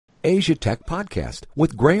Asia Tech Podcast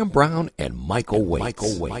with Graham Brown and Michael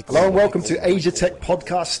Waits. Hello and welcome to Asia Tech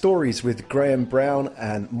Podcast Stories with Graham Brown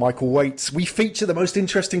and Michael Waits. We feature the most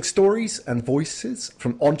interesting stories and voices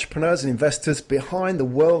from entrepreneurs and investors behind the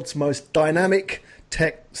world's most dynamic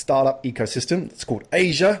tech startup ecosystem. It's called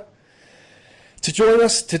Asia. To join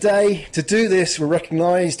us today to do this, we're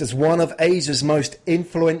recognized as one of Asia's most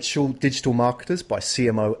influential digital marketers by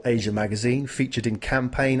CMO Asia magazine, featured in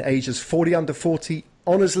Campaign Asia's 40 Under 40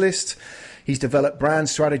 honors list. He's developed brand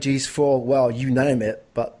strategies for, well, you name it,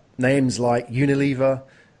 but names like Unilever,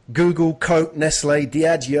 Google, Coke, Nestle,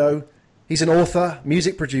 Diageo. He's an author,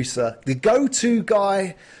 music producer, the go-to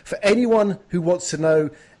guy for anyone who wants to know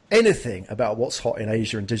anything about what's hot in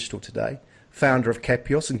Asia and digital today. Founder of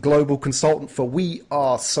Kepios and global consultant for We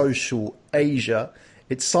Are Social Asia.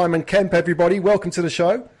 It's Simon Kemp, everybody. Welcome to the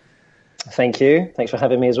show. Thank you. Thanks for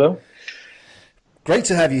having me as well. Great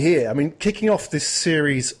to have you here. I mean, kicking off this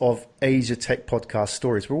series of Asia Tech Podcast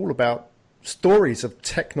Stories, we're all about stories of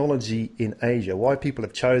technology in Asia, why people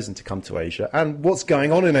have chosen to come to Asia, and what's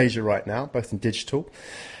going on in Asia right now, both in digital,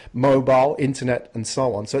 mobile, internet, and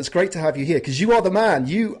so on. So it's great to have you here because you are the man.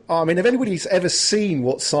 If anybody's ever seen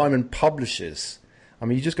what Simon publishes,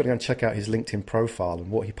 you just got to go and check out his LinkedIn profile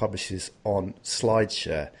and what he publishes on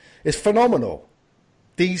SlideShare. It's phenomenal.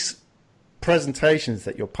 These presentations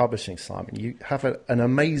that you're publishing, Simon, you have an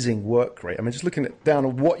amazing work rate. Just looking down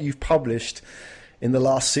at what you've published in the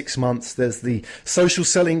last 6 months, there's the Social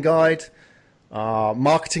Selling Guide,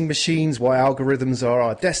 Marketing Machines, Why Algorithms Are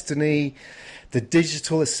Our Destiny, the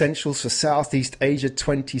Digital Essentials for Southeast Asia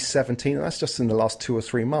 2017, and that's just in the last 2 or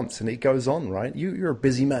 3 months, and it goes on, right? You're a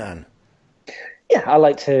busy man. Yeah, I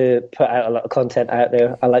like to put out a lot of content out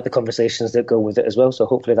there. I like the conversations that go with it as well, so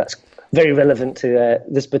hopefully that's very relevant to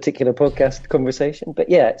this particular podcast conversation. But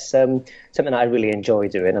yeah, it's something that I really enjoy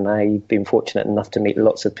doing, and I've been fortunate enough to meet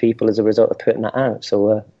lots of people as a result of putting that out,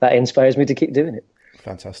 so that inspires me to keep doing it.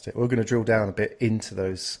 Fantastic. We're going to drill down a bit into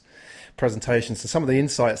those presentations and some of the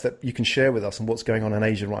insights that you can share with us on what's going on in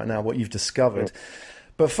Asia right now, what you've discovered.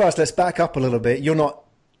 But first, let's back up a little bit. You're not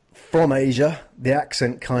from Asia. The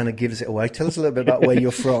accent kind of gives it away. Tell us a little bit about where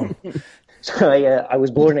you're from. So I was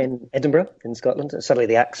born in Edinburgh, in Scotland. Suddenly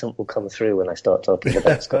the accent will come through when I start talking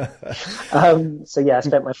about Scotland. I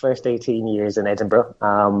spent my first 18 years in Edinburgh,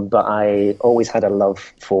 but I always had a love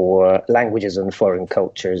for languages and foreign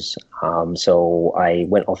cultures. So I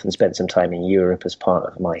went off and spent some time in Europe as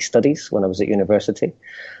part of my studies when I was at university.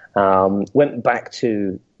 Went back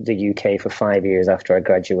to the UK for 5 years after I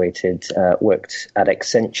graduated, worked at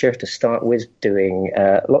Accenture to start with, doing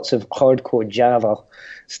lots of hardcore Java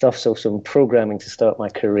stuff, so some programming to start my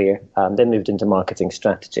career, then moved into marketing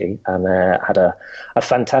strategy and had a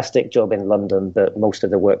fantastic job in London, but most of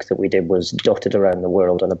the work that we did was dotted around the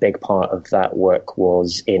world, and a big part of that work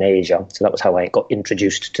was in Asia. So that was how I got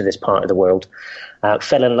introduced to this part of the world.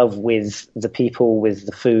 Fell in love with the people, with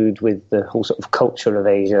the food, with the whole sort of culture of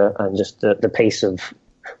Asia and just the pace of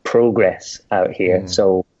progress out here.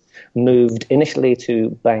 So moved initially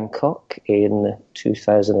to Bangkok in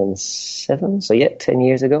 2007, so 10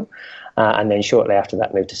 years ago. And then shortly after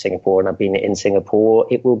that moved to Singapore, and I've been in Singapore.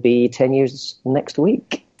 It will be 10 years next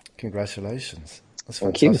week. Congratulations. That's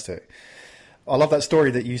Thank fantastic. you. I love that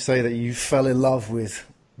story that you say that you fell in love with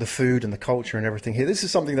the food and the culture and everything here. This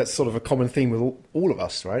is something that's sort of a common theme with all of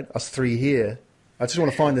us, right? Us three here. I just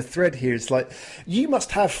want to find the thread here. It's like, you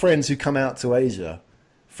must have friends who come out to Asia,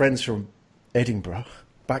 friends from Edinburgh,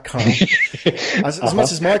 back home. As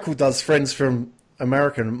much as Michael does, friends from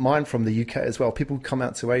America and mine from the UK as well. People come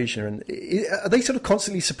out to Asia, and are they sort of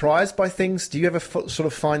constantly surprised by things? Do you ever sort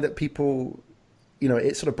of find that people,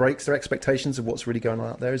 it sort of breaks their expectations of what's really going on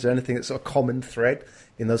out there? Is there anything that's a common thread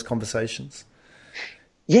in those conversations?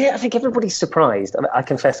 Yeah, I think everybody's surprised. I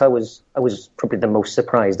confess I was probably the most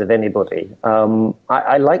surprised of anybody.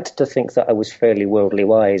 I liked to think that I was fairly worldly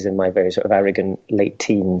wise in my very sort of arrogant late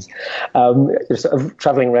teens, sort of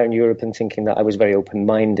traveling around Europe and thinking that I was very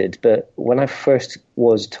open-minded. But when I first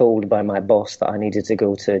was told by my boss that I needed to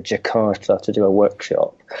go to Jakarta to do a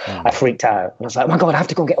workshop, I freaked out. And I was like, oh my God, I have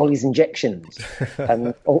to go and get all these injections.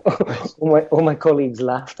 And all my colleagues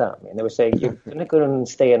laughed at me, and they were saying, you're going to go and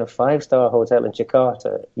stay in a 5-star hotel in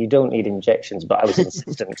Jakarta. You don't need injections. But I was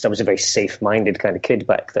insistent because I was a very safe-minded kind of kid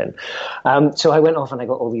back then. So I went off and I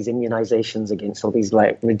got all these immunizations against all these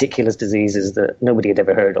like ridiculous diseases that nobody had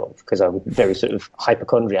ever heard of, because I'm very sort of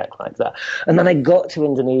hypochondriac like that. And then I got to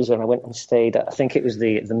Indonesia and I went and stayed at, I think it was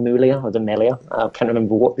the Mulia or the Melia. I can't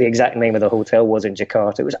remember what the exact name of the hotel was in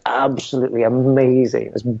Jakarta. It was absolutely amazing.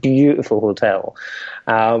 It was a beautiful hotel.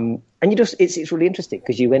 And it's really interesting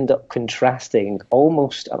because you end up contrasting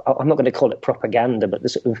almost, I'm not going to call it propaganda, but the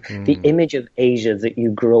sort of the image of Asia that you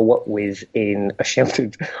grow up with in a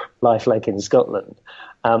sheltered life like in Scotland,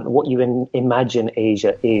 what you imagine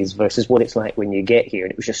Asia is versus what it's like when you get here.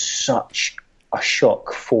 And it was just such a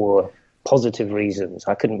shock for positive reasons.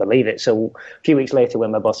 I couldn't believe it. So a few weeks later, when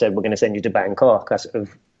my boss said, we're going to send you to Bangkok, I sort of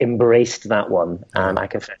embraced that one. And I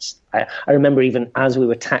confess, I remember even as we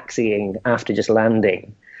were taxiing after just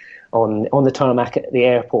landing on the tarmac at the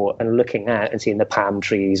airport and looking out and seeing the palm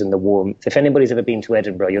trees and the warmth. If anybody's ever been to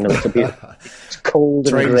Edinburgh, you'll know it's a beautiful, it's cold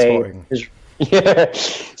and grey. Yeah.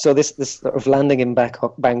 So this sort of landing in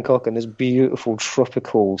Bangkok and this beautiful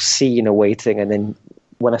tropical scene awaiting, and then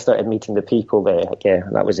when I started meeting the people there,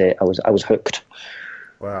 that was it. I was hooked.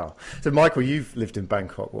 Wow. So Michael, you've lived in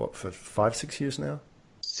Bangkok for 5-6 years now?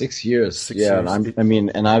 6 years. Yeah,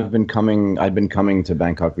 and I've been coming to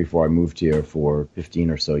Bangkok before I moved here for 15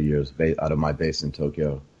 or so years out of my base in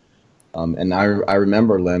Tokyo. And I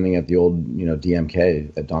remember landing at the old,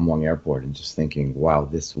 DMK at Don Mueang Airport and just thinking, wow,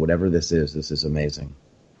 whatever this is amazing.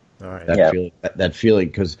 All right. That feeling,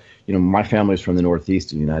 because my family's from the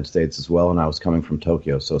Northeast of the United States as well, and I was coming from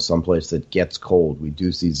Tokyo, so someplace that gets cold. We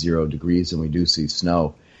do see 0 degrees and we do see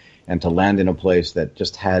snow, and to land in a place that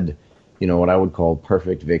just had, what I would call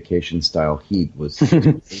perfect vacation style heat was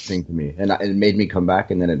amazing to me, and it made me come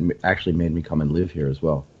back, and then it actually made me come and live here as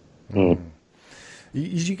well.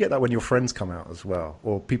 You get that when your friends come out as well,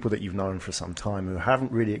 or people that you've known for some time who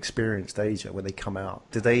haven't really experienced Asia when they come out.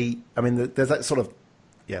 There's that sort of,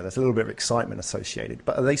 there's a little bit of excitement associated,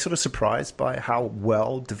 but are they sort of surprised by how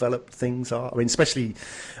well developed things are? I mean, especially,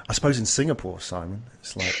 I suppose, in Singapore, Simon,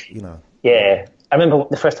 it's like, Yeah. I remember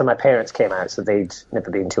the first time my parents came out, so they'd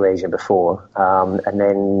never been to Asia before, and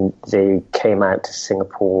then they came out to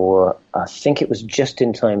Singapore, I think it was just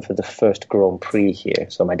in time for the first Grand Prix here,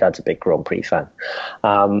 so my dad's a big Grand Prix fan.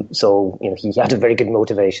 So he had a very good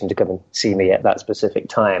motivation to come and see me at that specific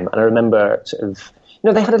time, and I remember sort of,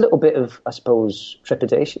 they had a little bit of, I suppose,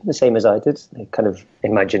 trepidation, the same as I did. They kind of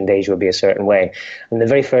imagined Asia would be a certain way. And the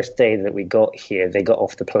very first day that we got here, they got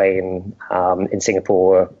off the plane in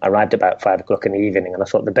Singapore, arrived about 5 o'clock in the evening, and I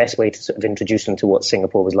thought the best way to sort of introduce them to what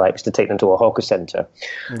Singapore was like was to take them to a hawker centre.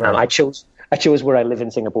 Right. I chose where I live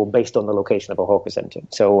in Singapore based on the location of a hawker centre.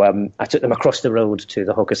 So I took them across the road to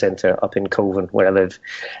the hawker centre up in Kovan, where I live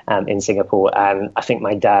in Singapore. And I think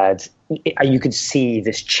my dad, you could see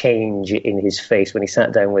this change in his face when he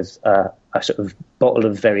sat down with a sort of bottle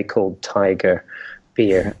of very cold Tiger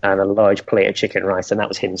beer and a large plate of chicken rice, and that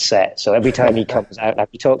was him set. So every time he comes out,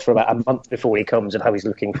 he talks for about a month before he comes and how he's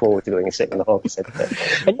looking forward to going and sitting in the hawker centre.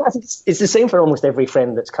 And I think it's the same for almost every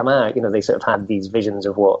friend that's come out. They sort of had these visions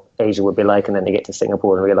of what Asia would be like, and then they get to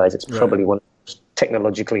Singapore and realise it's probably one of the most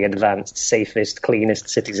technologically advanced, safest, cleanest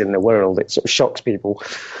cities in the world. It sort of shocks people.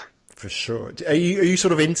 For sure. Are you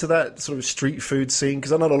sort of into that sort of street food scene?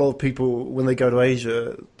 Because I know a lot of people, when they go to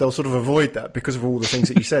Asia, they'll sort of avoid that because of all the things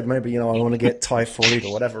that you said. Maybe, I want to get Thai food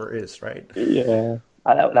or whatever it is, right? Yeah.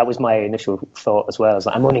 That was my initial thought as well. I was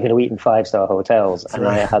like, I'm only going to eat in 5-star hotels. And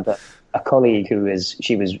I had a colleague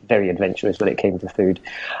she was very adventurous when it came to food.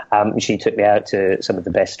 She took me out to some of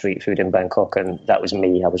the best street food in Bangkok, and that was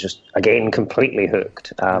me. I was just, again, completely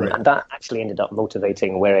hooked. And that actually ended up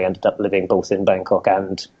motivating where I ended up living, both in Bangkok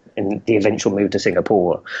and in the eventual move to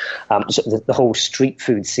Singapore. So the whole street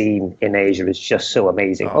food scene in Asia is just so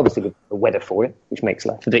amazing. Obviously, with the weather for it, which makes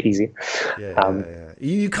life a bit easier. Yeah.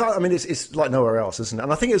 You can't, it's like nowhere else, isn't it?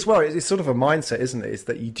 And I think as well, it's sort of a mindset, isn't it? Is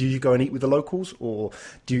that do you go and eat with the locals, or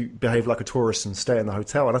do you behave like a tourist and stay in the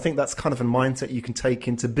hotel? And I think that's kind of a mindset you can take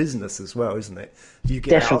into business as well, isn't it? Do you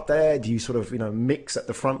get out there? Do you sort of, mix at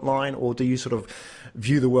the front line, or do you sort of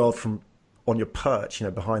view the world from on your perch,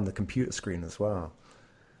 behind the computer screen as well?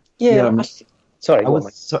 Sorry,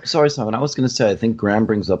 sorry, Simon. I was going to say, I think Graham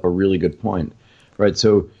brings up a really good point, right?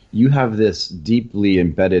 So you have this deeply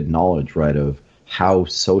embedded knowledge, right, of how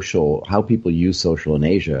people use social in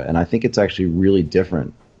Asia, and I think it's actually really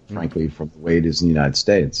different, frankly, from the way it is in the United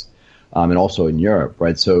States, and also in Europe,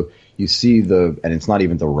 right? So you see and it's not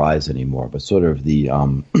even the rise anymore, but sort of the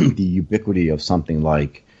the ubiquity of something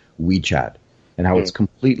like WeChat, and how it's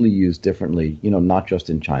completely used differently, not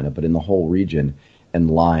just in China, but in the whole region. And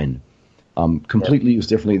Line, completely used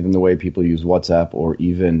differently than the way people use WhatsApp or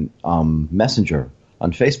even Messenger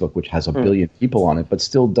on Facebook, which has a billion people on it, but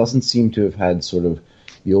still doesn't seem to have had sort of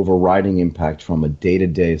the overriding impact from a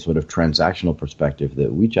day-to-day sort of transactional perspective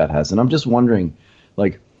that WeChat has. And I'm just wondering,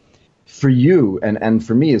 like, for you and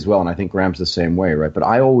for me as well, and I think Graham's the same way, right? But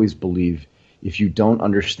I always believe if you don't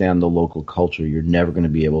understand the local culture, you're never going to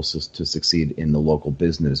be able to succeed in the local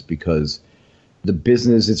business, because the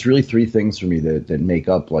business, it's really three things for me that make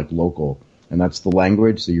up like local. And that's the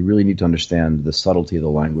language. So you really need to understand the subtlety of the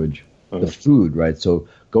language. The food, right? So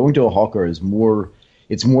going to a hawker is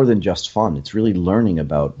it's more than just fun. It's really learning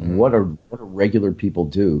about what are regular people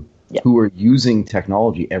do who are using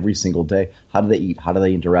technology every single day. How do they eat? How do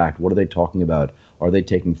they interact? What are they talking about? Are they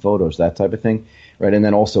taking photos? That type of thing, right? And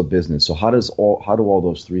then also business. So how do all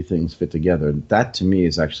those three things fit together? And that to me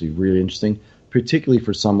is actually really interesting, particularly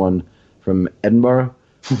for someone from Edinburgh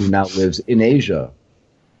who now lives in Asia,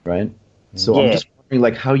 right? So I'm just wondering,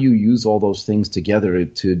 like, how you use all those things together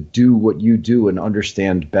to do what you do and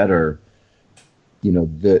understand better, you know,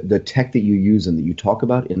 the tech that you use and that you talk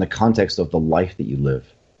about in the context of the life that you live.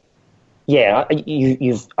 Yeah,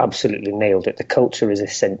 you've absolutely nailed it. The culture is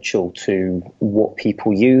essential to what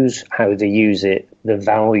people use, how they use it, the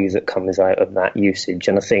value that comes out of that usage.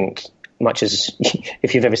 And I think, much as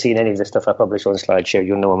if you've ever seen any of the stuff I publish on SlideShare,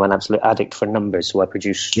 you'll know I'm an absolute addict for numbers. So I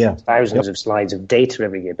produce thousands of slides of data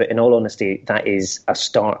every year. But in all honesty, that is a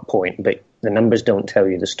start point. But the numbers don't tell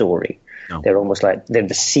you the story. No. They're almost like they're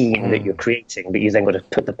the scene that you're creating, but you then got to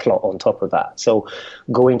put the plot on top of that. So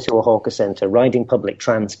going to a hawker centre, riding public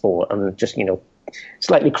transport, and just, you know,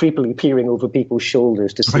 slightly creepily peering over people's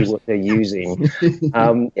shoulders to see what they're using.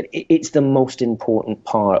 It's the most important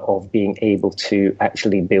part of being able to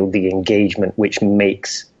actually build the engagement which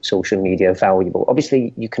makes social media valuable.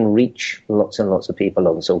 Obviously, you can reach lots and lots of people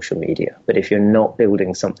on social media, but if you're not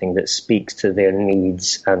building something that speaks to their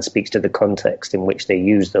needs and speaks to the context in which they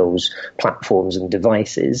use those platforms and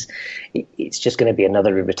devices, it's just going to be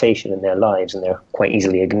another irritation in their lives, and they'll quite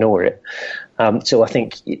easily ignore it. So I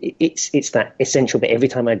think it's that essential bit. Every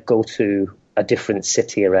time I go to a different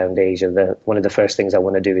city around Asia, one of the first things I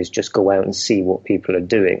want to do is just go out and see what people are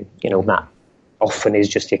doing. You know, that often is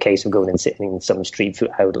just a case of going and sitting in some street food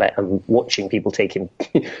outlet and watching people taking,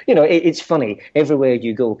 you know, it's funny. Everywhere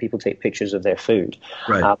you go, people take pictures of their food.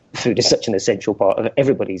 Right. Food is such an essential part of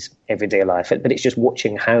everybody's everyday life, but it's just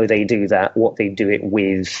watching how they do that, what they do it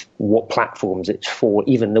with, what platforms it's for,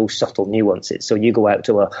 even those subtle nuances. So you go out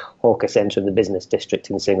to a hawker centre in the business district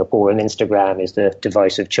in Singapore, and Instagram is the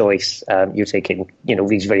device of choice. You're taking, you know,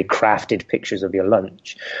 these very crafted pictures of your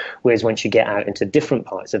lunch. Whereas once you get out into different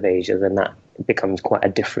parts of Asia, then that becomes quite a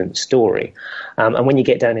different story. And when you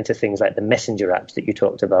get down into things like the messenger apps that you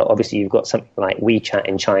talked about, obviously you've got something like WeChat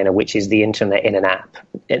in China, which is the internet in an app.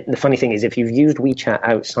 And the funny thing is, if you've used WeChat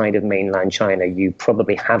outside of mainland China, you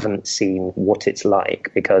probably haven't seen what it's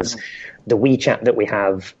like, because the WeChat that we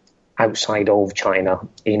have outside of China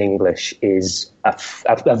in English is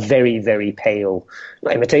a very, very pale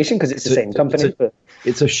imitation, because it's the same company.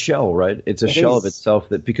 It's a shell, right? It's a shell of itself,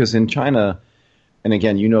 that because in China, and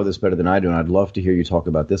again, you know this better than I do, and I'd love to hear you talk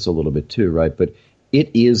about this a little bit too, right? But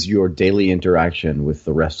it is your daily interaction with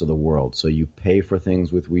the rest of the world. So you pay for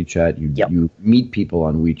things with WeChat. You meet people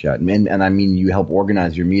on WeChat. And I mean, you help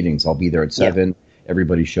organize your meetings. I'll be there at 7.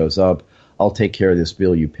 Everybody shows up. I'll take care of this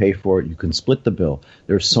bill. You pay for it. You can split the bill.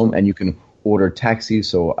 And you can order taxis.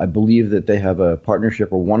 So I believe that they have a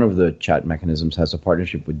partnership, or one of the chat mechanisms has a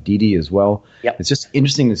partnership with Didi as well. Yep. It's just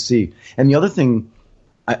interesting to see. And the other thing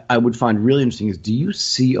I would find really interesting is, do you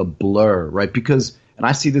see a blur, right? Because, and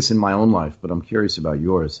I see this in my own life, but I'm curious about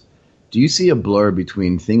yours. Do you see a blur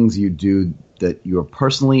between things you do that you're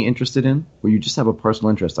personally interested in, where you just have a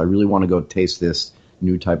personal interest? I really want to go taste this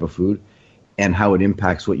new type of food, and how it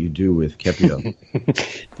impacts what you do with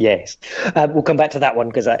Kepios. Yes. We'll come back to that one,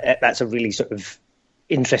 because that's a really sort of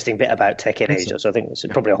interesting bit about tech in Asia. So I think it's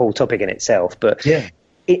probably a whole topic in itself. But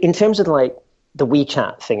in terms of like the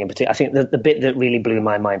WeChat thing in particular, I think the bit that really blew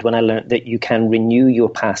my mind when I learned that you can renew your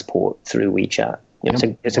passport through WeChat.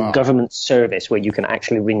 It's a government service where you can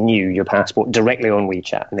actually renew your passport directly on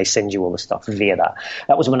WeChat, and they send you all the stuff via that.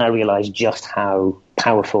 That was when I realized just how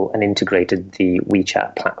powerful and integrated the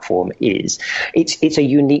WeChat platform is. It's a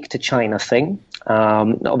unique to China thing.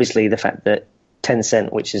 Obviously, the fact that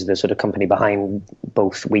Tencent, which is the sort of company behind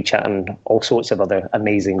both WeChat and all sorts of other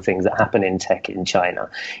amazing things that happen in tech in China,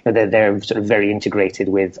 you know, they're sort of very integrated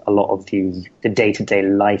with a lot of the day-to-day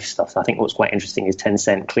life stuff. I think what's quite interesting is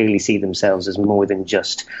Tencent clearly see themselves as more than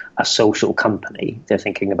just a social company. They're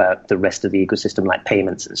thinking about the rest of the ecosystem, like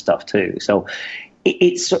payments and stuff too. So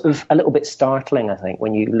it's sort of a little bit startling, I think,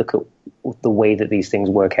 when you look at the way that these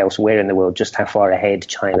things work elsewhere in the world, just how far ahead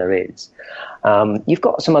China is. You've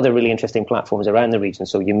got some other really interesting platforms around the region.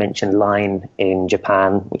 So you mentioned Line in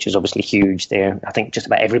Japan, which is obviously huge there. I think just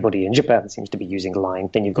about everybody in Japan seems to be using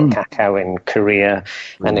Line. Then you've got Kakao in Korea,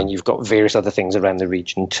 and then you've got various other things around the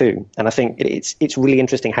region too. And I think it's really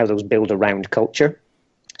interesting how those build around culture.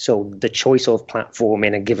 So the choice of platform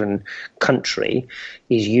in a given country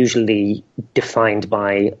is usually defined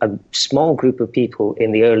by a small group of people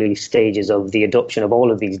in the early stages of the adoption of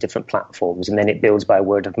all of these different platforms, and then it builds by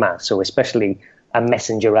word of mouth. So especially a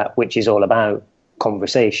messenger app, which is all about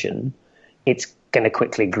conversation, it's going to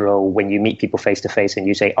quickly grow when you meet people face to face and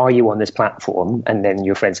you say, are you on this platform? And then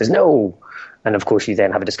your friend says, no. And of course, you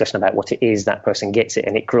then have a discussion about what it is, that person gets it,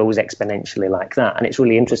 and it grows exponentially like that. And it's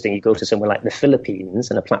really interesting. You go to somewhere like the Philippines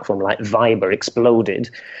and a platform like Viber exploded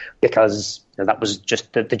because that was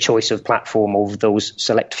just the choice of platform of those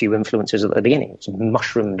select few influencers at the beginning. It's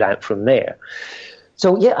mushroomed out from there.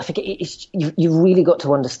 So, yeah, I think you've really got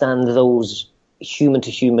to understand those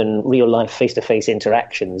human-to-human, real-life, face-to-face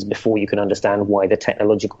interactions before you can understand why the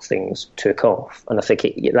technological things took off. And I think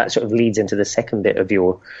that sort of leads into the second bit of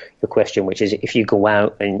your question, which is if you go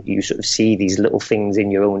out and you sort of see these little things in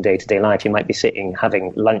your own day-to-day life, you might be sitting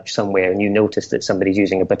having lunch somewhere and you notice that somebody's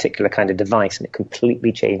using a particular kind of device and it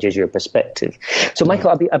completely changes your perspective. So,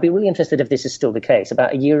 Michael, I'd be really interested if this is still the case.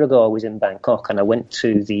 About a year ago, I was in Bangkok and I went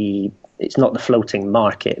to it's not the floating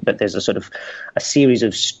market, but there's a sort of a series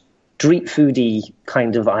of street foodie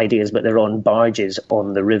kind of ideas, but they're on barges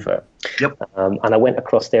on the river. Yep. And I went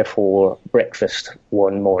across there for breakfast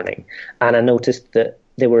one morning, and I noticed that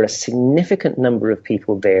there were a significant number of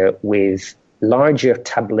people there with larger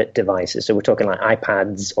tablet devices. So we're talking like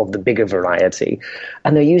iPads of the bigger variety.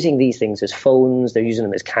 And they're using these things as phones, they're using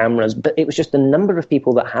them as cameras, but it was just the number of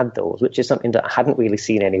people that had those, which is something that I hadn't really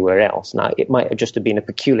seen anywhere else. Now, it might have just have been a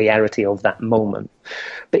peculiarity of that moment.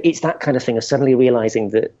 But it's that kind of thing of suddenly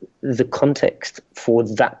realizing that the context for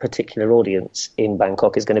that particular audience in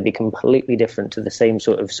Bangkok is going to be completely different to the same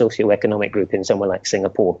sort of socioeconomic group in somewhere like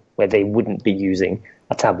Singapore, where they wouldn't be using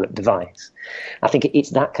a tablet device. I think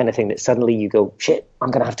it's that kind of thing that suddenly you go, shit,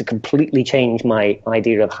 I'm going to have to completely change my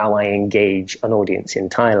idea of how I engage an audience in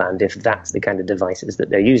Thailand if that's the kind of devices that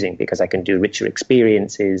they're using, because I can do richer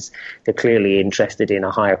experiences. They're clearly interested in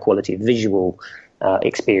a higher quality visual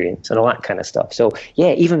experience and all that kind of stuff. So,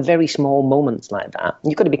 yeah, even very small moments like that.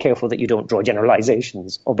 You've got to be careful that you don't draw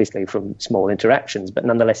generalizations, obviously, from small interactions, but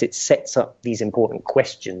nonetheless, it sets up these important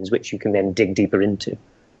questions which you can then dig deeper into.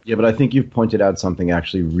 Yeah, but I think you've pointed out something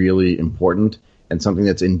actually really important and something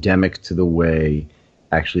that's endemic to the way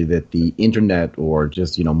actually that the internet or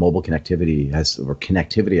just, mobile connectivity or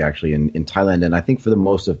connectivity actually in Thailand, and I think for the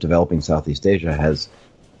most of developing Southeast Asia has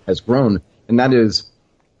grown. And that is,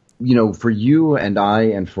 for you and I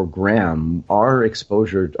and for Graham, our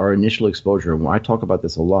initial exposure, and I talk about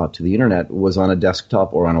this a lot, to the internet was on a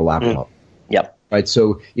desktop or on a laptop. Yep. Right,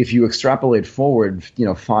 so if you extrapolate forward,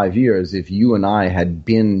 5 years, if you and I had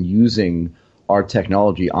been using our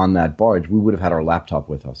technology on that barge, we would have had our laptop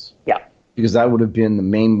with us. Yeah. Because that would have been the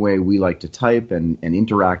main way we like to type and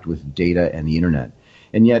interact with data and the internet.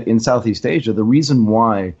 And yet in Southeast Asia, the reason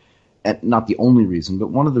why, and not the only reason, but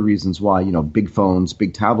one of the reasons why, big phones,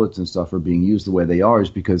 big tablets and stuff are being used the way they are is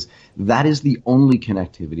because that is the only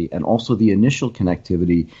connectivity and also the initial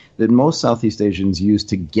connectivity that most Southeast Asians use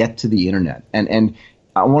to get to the internet. And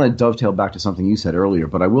I want to dovetail back to something you said earlier,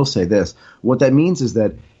 but I will say this. What that means is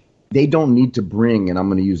that they don't need to bring, and I'm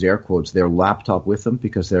going to use air quotes, their laptop with them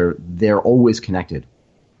because they're always connected.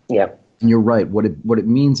 Yeah. And you're right. What it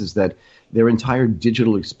means is that their entire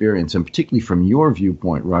digital experience, and particularly from your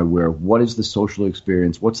viewpoint, right, where what is the social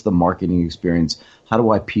experience, what's the marketing experience, how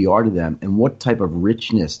do I PR to them, and what type of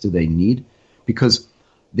richness do they need? Because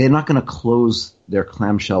they're not going to close their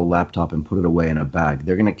clamshell laptop and put it away in a bag.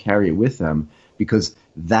 They're going to carry it with them because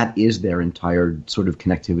that is their entire sort of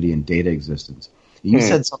connectivity and data existence. You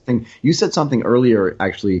said something earlier,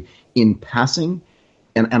 actually, in passing,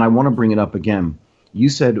 and I want to bring it up again. You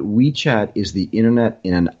said WeChat is the internet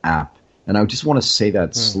in an app. And I just want to say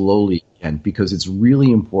that slowly again, because it's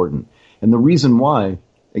really important. And the reason why,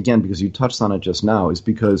 again, because you touched on it just now, is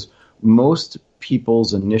because most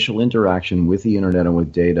people's initial interaction with the internet and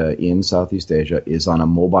with data in Southeast Asia is on a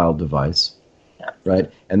mobile device,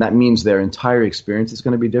 right? And that means their entire experience is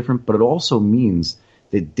going to be different, but it also means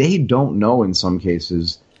that they don't know in some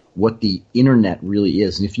cases what the internet really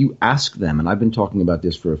is. And if you ask them, and I've been talking about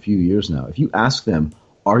this for a few years now, if you ask them,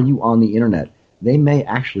 are you on the internet? They may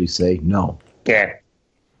actually say no. Yeah.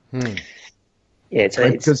 Yeah,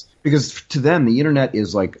 because to them, the internet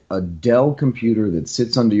is like a Dell computer that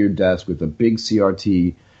sits under your desk with a big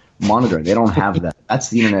CRT monitor. They don't have that. That's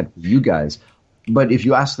the internet for you guys. But if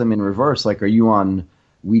you ask them in reverse, like, are you on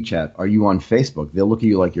WeChat? Are you on Facebook? They'll look at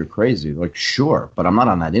you like you're crazy. They're like, sure, but I'm not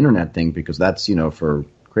on that internet thing because that's, for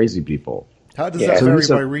crazy people. How does that vary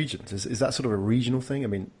by regions? Is that sort of a regional thing? I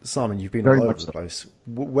mean, Simon, you've been all over the place.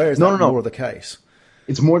 Where is that more of the case?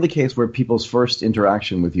 It's more the case where people's first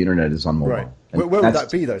interaction with the internet is on mobile. Right. Where would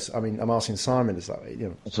that be, though? I mean, I'm asking Simon, is that,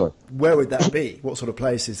 Sorry. Where would that be? What sort of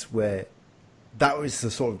places where that was the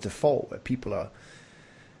sort of default, where people are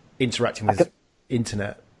interacting with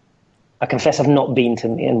internet? I confess I've not been to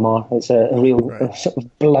Myanmar. It's a real sort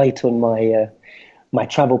of blight on my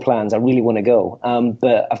travel plans. I really want to go.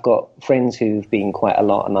 But I've got friends who've been quite a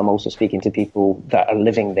lot, and I'm also speaking to people that are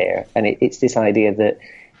living there. And it's this idea that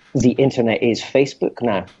the internet is Facebook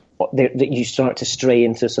now. That you start to stray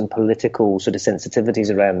into some political sort of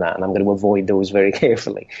sensitivities around that, and I'm going to avoid those very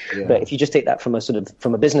carefully. Yeah. But if you just take that from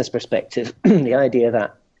a business perspective, the idea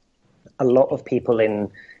that a lot of people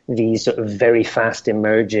in these sort of very fast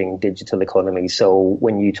emerging digital economies. So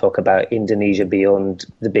when you talk about Indonesia beyond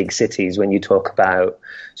the big cities, when you talk about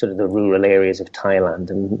sort of the rural areas of Thailand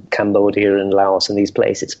and Cambodia and Laos and these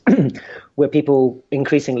places, where people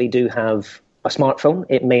increasingly do have a smartphone.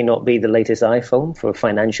 It may not be the latest iPhone for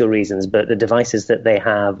financial reasons, but the devices that they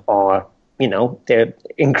have are, they're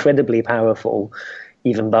incredibly powerful.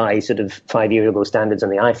 Even by sort of 5 years ago standards on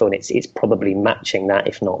the iPhone, it's probably matching that,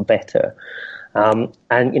 if not better. And,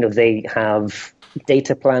 they have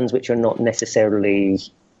data plans which are not necessarily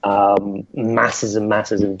masses and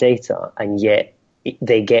masses of data, and yet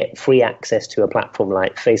they get free access to a platform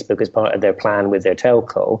like Facebook as part of their plan with their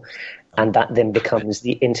telco. And that then becomes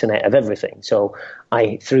the internet of everything. So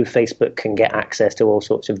I, through Facebook, can get access to all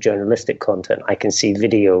sorts of journalistic content. I can see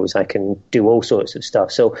videos. I can do all sorts of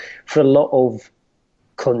stuff. So for a lot of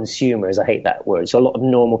consumers, I hate that word, so a lot of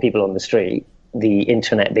normal people on the street, the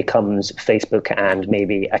internet becomes Facebook and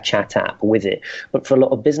maybe a chat app with it. But for a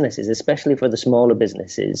lot of businesses, especially for the smaller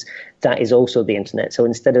businesses, that is also the internet. So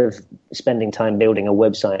instead of spending time building a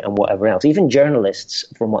website and whatever else, even journalists,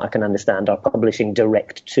 from what I can understand, are publishing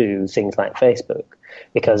direct to things like Facebook,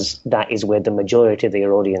 because that is where the majority of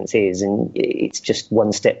their audience is. And it's just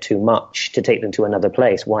one step too much to take them to another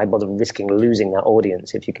place. Why bother risking losing that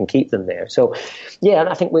audience if you can keep them there? So, yeah, and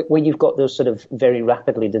I think where you've got those sort of very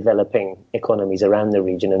rapidly developing economies around the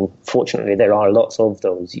region, and fortunately there are lots of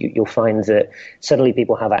those, you'll find that suddenly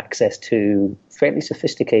people have access to fairly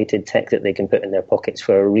sophisticated tech that they can put in their pockets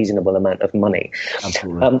for a reasonable amount of money.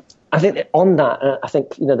 Absolutely. I think that on that, I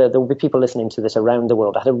think there will be people listening to this around the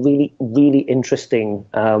world. I had a really, really interesting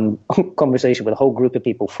conversation with a whole group of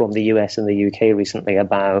people from the US and the UK recently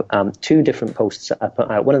about two different posts that I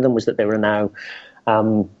put out. One of them was that there are now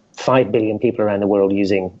 5 billion people around the world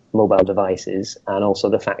using mobile devices, and also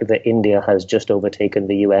the fact that India has just overtaken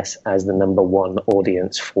the US as the number one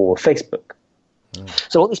audience for Facebook.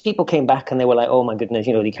 So all these people came back and they were like, oh my goodness,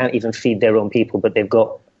 you can't even feed their own people, but they've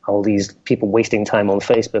got all these people wasting time on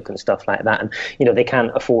Facebook and stuff like that. And, they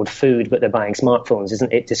can't afford food, but they're buying smartphones.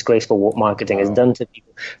 Isn't it disgraceful what marketing has done to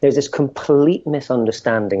people? There's this complete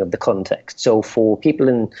misunderstanding of the context. So for people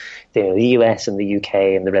in the US and the UK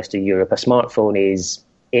and the rest of Europe, a smartphone is,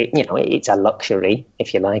 it's a luxury,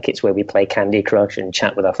 if you like. It's where we play Candy Crush and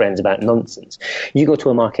chat with our friends about nonsense. You go to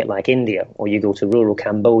a market like India, or you go to rural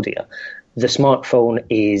Cambodia, the smartphone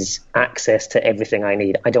is access to everything I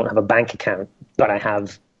need. I don't have a bank account, but I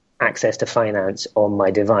have access to finance on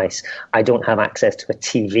my device. I don't have access to a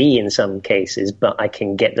TV in some cases, but I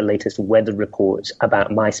can get the latest weather reports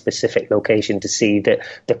about my specific location to see that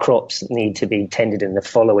the crops need to be tended in the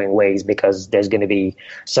following ways because there's going to be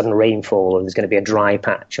sudden rainfall or there's going to be a dry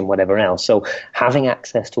patch and whatever else. So having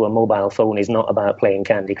access to a mobile phone is not about playing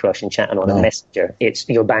Candy Crush and chatting on a messenger. It's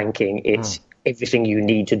your banking. It's everything you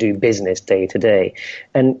need to do business day to day.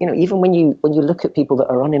 And, even when you look at people that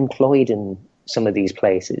are unemployed in some of these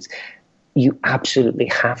places, you absolutely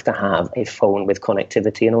have to have a phone with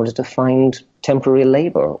connectivity in order to find temporary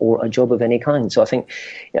labor or a job of any kind. So I think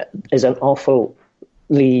there's an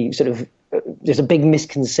awfully there's a big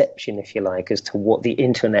misconception, if you like, as to what the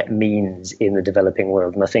internet means in the developing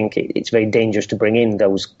world. And I think it's very dangerous to bring in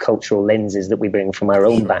those cultural lenses that we bring from our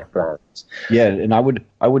own backgrounds. Yeah, and I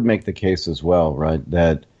would make the case as well, right,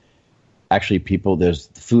 that actually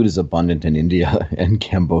food is abundant in India and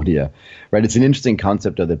Cambodia, right? It's an interesting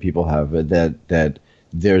concept that people have, that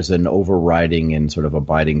there's an overriding and sort of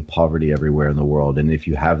abiding poverty everywhere in the world. And if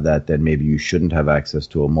you have that, then maybe you shouldn't have access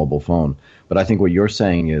to a mobile phone. But I think what you're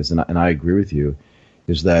saying is, and I agree with you,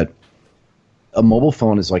 is that a mobile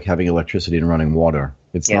phone is like having electricity and running water.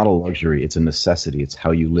 It's not a luxury. It's a necessity. It's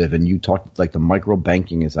how you live. And you talked like the micro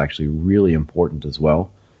banking is actually really important as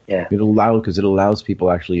well. Yeah. It allows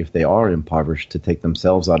people actually, if they are impoverished, to take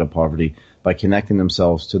themselves out of poverty by connecting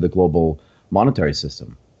themselves to the global monetary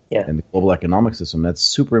system and the global economic system. That's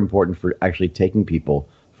super important for actually taking people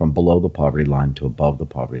from below the poverty line to above the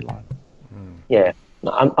poverty line. Yeah.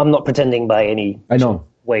 I'm not pretending by any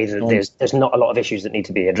way that there's not a lot of issues that need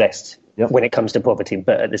to be addressed when it comes to poverty,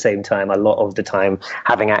 but at the same time, a lot of the time,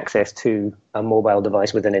 having access to a mobile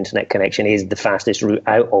device with an internet connection is the fastest route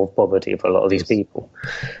out of poverty for a lot of these people.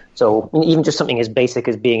 So even just something as basic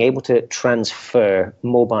as being able to transfer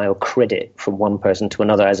mobile credit from one person to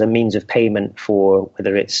another as a means of payment for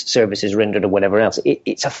whether it's services rendered or whatever else,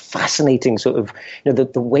 it's a fascinating sort of,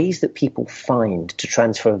 the ways that people find to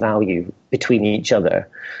transfer value between each other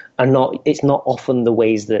it's not often the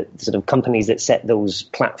ways that sort of companies that set those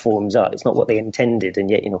platforms up. It's not what they intended.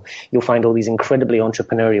 And yet, you'll find all these incredibly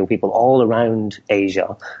entrepreneurial people all around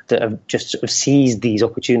Asia that have just sort of seized these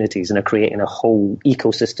opportunities and are creating a whole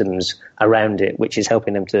ecosystems around it, which is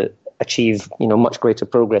helping them to achieve, much greater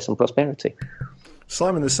progress and prosperity.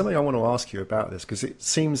 Simon, there's something I want to ask you about this, because it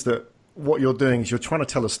seems that what you're doing is you're trying to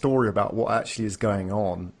tell a story about what actually is going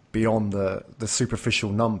on beyond the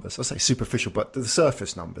superficial numbers. I say superficial, but the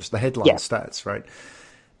surface numbers, the headline stats, right?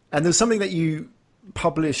 And there's something that you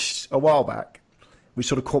published a while back, which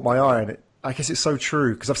sort of caught my eye, and I guess it's so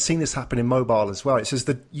true, because I've seen this happen in mobile as well. It says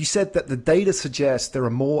that you said that the data suggests there are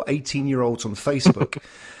more 18-year-olds on Facebook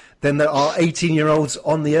than there are 18-year-olds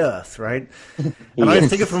on the earth, right? And I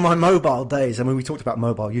think of from my mobile days, I mean, we talked about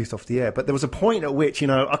mobile youth off the air, but there was a point at which,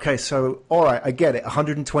 okay, so, all right, I get it,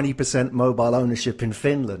 120% mobile ownership in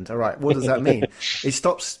Finland. All right, what does that mean? It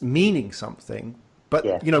stops meaning something. But,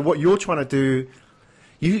 what you're trying to do,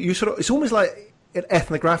 you sort of, it's almost like an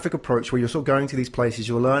ethnographic approach where you're sort of going to these places,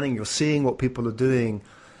 you're learning, you're seeing what people are doing,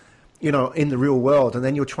 in the real world, and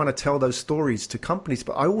then you're trying to tell those stories to companies.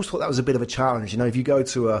 But I always thought that was a bit of a challenge. If you go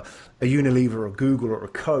to a Unilever or Google or a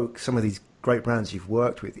Coke, some of these great brands you've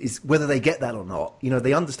worked with, is whether they get that or not.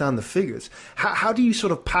 They understand the figures. How do you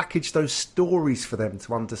sort of package those stories for them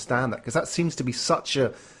to understand that? Because that seems to be such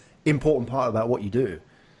a important part about what you do.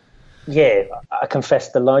 Yeah, I confess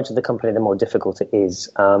the larger the company, the more difficult it is.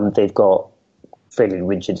 They've got fairly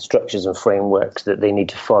rigid structures and frameworks that they need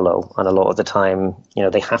to follow. And a lot of the time,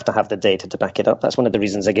 they have to have the data to back it up. That's one of the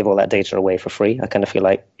reasons I give all that data away for free. I kind of feel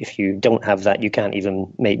like if you don't have that, you can't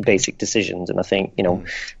even make basic decisions. And I think,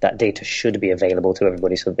 that data should be available to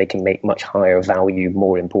everybody so that they can make much higher value,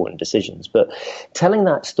 more important decisions. But telling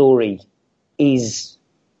that story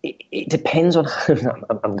it depends on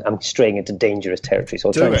how I'm straying into dangerous territory. So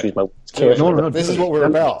I'll try and choose my words carefully. No, this is what we're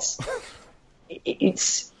about.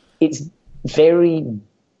 It's very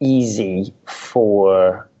easy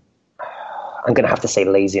for, I'm going to have to say,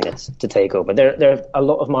 laziness to take over. There are a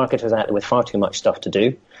lot of marketers out there with far too much stuff to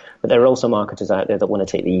do, but there are also marketers out there that want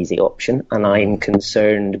to take the easy option. And I'm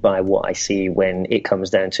concerned by what I see when it comes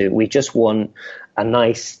down to, we just want a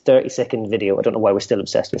nice 30-second video. I don't know why we're still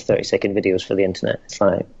obsessed with 30-second videos for the internet.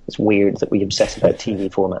 It's weird that we obsess about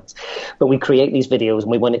TV formats. But we create these videos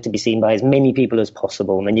and we want it to be seen by as many people as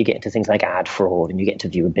possible. And then you get into things like ad fraud, and you get into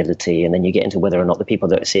viewability, and then you get into whether or not the people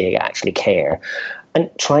that are seeing it actually care. And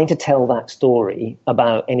trying to tell that story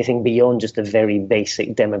about anything beyond just the very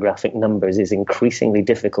basic demographic numbers is increasingly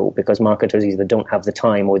difficult, because marketers either don't have the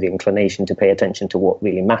time or the inclination to pay attention to what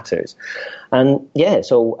really matters. And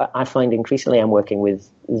so I find increasingly I'm working with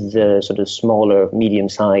the sort of smaller,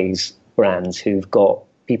 medium-sized brands who've got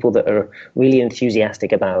people that are really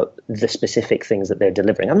enthusiastic about the specific things that they're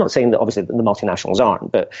delivering. I'm not saying that obviously the multinationals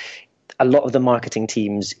aren't, but a lot of the marketing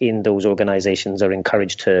teams in those organizations are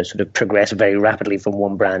encouraged to sort of progress very rapidly from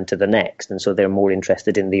one brand to the next. And so they're more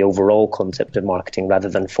interested in the overall concept of marketing rather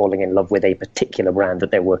than falling in love with a particular brand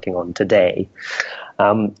that they're working on today.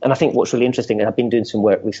 And I think what's really interesting, I've been doing some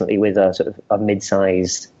work recently with a sort of a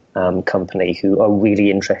mid-sized company who are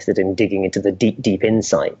really interested in digging into the deep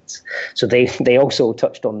insights. So they also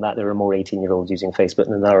touched on that there are more 18-year-olds using Facebook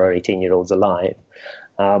than there are 18-year-olds alive.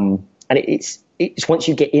 And it's once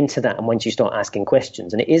you get into that and once you start asking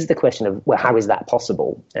questions, and it is the question of, well, how is that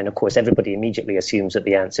possible? And of course, everybody immediately assumes that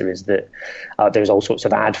the answer is that there's all sorts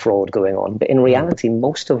of ad fraud going on. But in reality,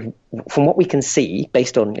 from what we can see,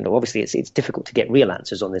 based on, obviously it's difficult to get real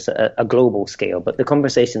answers on this at a global scale, but the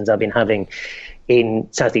conversations I've been having in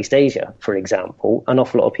Southeast Asia, for example, an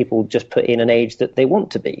awful lot of people just put in an age that they want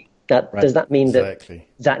to be. Does that mean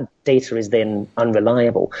that data is then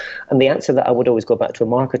unreliable? And the answer that I would always go back to a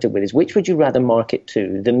marketer with is, which would you rather market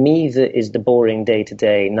to? The me that is the boring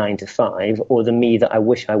day-to-day 9 to 5, or the me that I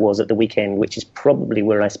wish I was at the weekend, which is probably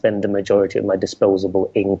where I spend the majority of my disposable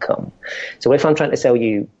income? So if I'm trying to sell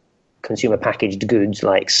you consumer packaged goods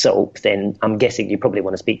like soap, then I'm guessing you probably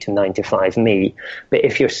want to speak to 9 to 5 me. But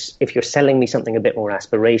if you're selling me something a bit more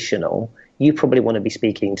aspirational, you probably want to be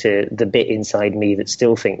speaking to the bit inside me that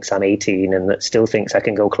still thinks I'm 18 and that still thinks I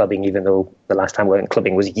can go clubbing, even though the last time I went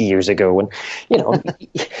clubbing was years ago. And,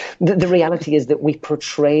 the reality is that we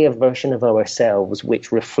portray a version of ourselves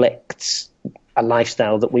which reflects a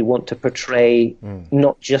lifestyle that we want to portray,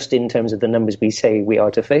 not just in terms of the numbers we say we are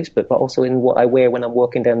to Facebook, but also in what I wear when I'm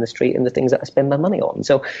walking down the street and the things that I spend my money on.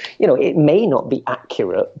 So, it may not be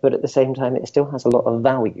accurate, but at the same time, it still has a lot of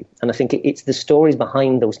value. And I think it's the stories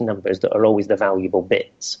behind those numbers that are always the valuable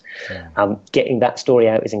bits. Getting that story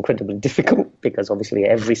out is incredibly difficult because obviously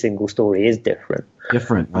every single story is different.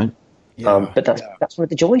 Different, right? But that's one of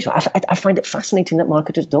the joys. I find it fascinating that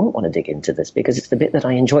marketers don't want to dig into this because it's the bit that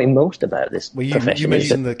I enjoy most about this profession. You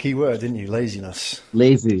mentioned the key word, didn't you? Laziness.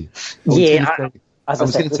 Lazy. As I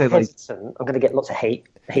said, I'm going to get lots of hate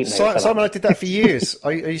Simon, I did that for years.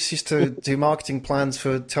 I used to do marketing plans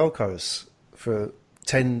for telcos for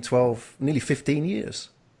 10, 12, nearly 15 years.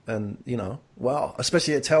 And, wow,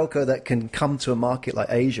 especially a telco that can come to a market like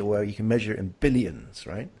Asia where you can measure it in billions,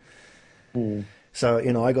 right? So,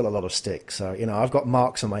 I got a lot of stick. So, I've got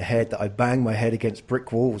marks on my head that I bang my head against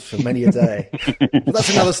brick walls for many a day. But that's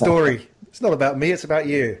another story. It's not about me, it's about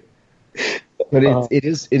you. But it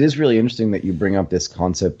is really interesting that you bring up this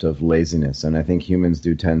concept of laziness, and I think humans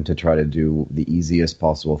do tend to try to do the easiest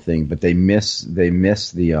possible thing, but they miss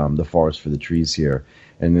the forest for the trees here,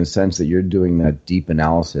 and in the sense that you're doing that deep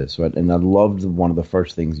analysis, right? And I loved one of the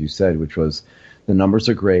first things you said, which was the numbers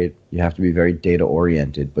are great. You have to be very data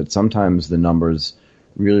oriented, but sometimes the numbers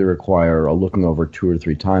really require a looking over 2 or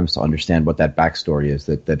 3 times to understand what that backstory is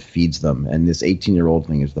that feeds them. And this 18-year-old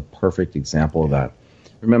thing is the perfect example of that.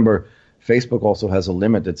 Remember, Facebook also has a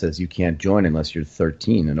limit that says you can't join unless you're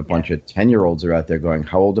 13, and a bunch of 10-year-olds are out there going,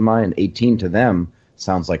 how old am I? And 18 to them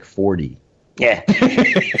sounds like 40. Yeah.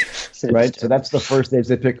 Right? So that's the first stage.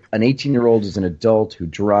 They pick an 18-year-old as an adult who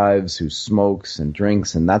drives, who smokes and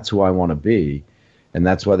drinks, and that's who I want to be. And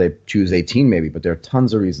that's why they choose 18 maybe, but there are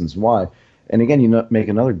tons of reasons why. And again, you make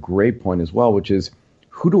another great point as well, which is,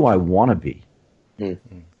 who do I want to be?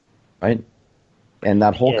 Right? And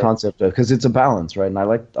that whole concept of, because it's a balance, right? And I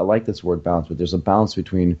like this word balance, but there's a balance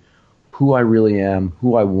between who I really am,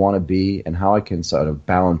 who I want to be, and how I can sort of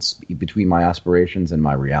balance between my aspirations and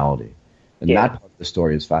my reality. And that part of the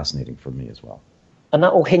story is fascinating for me as well. And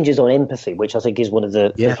that all hinges on empathy, which I think is one of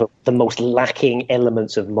the most lacking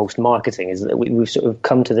elements of most marketing, is that we've sort of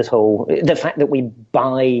come to this the fact that we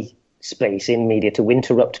buy space in media to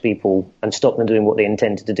interrupt people and stop them doing what they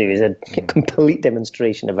intended to do is a complete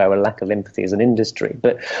demonstration of our lack of empathy as an industry.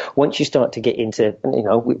 But once you start to get into,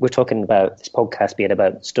 we're talking about this podcast being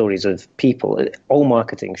about stories of people. All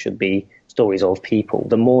marketing should be stories of people.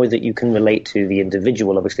 The more that you can relate to the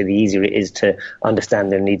individual, obviously, the easier it is to understand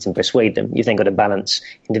their needs and persuade them. You've then got to balance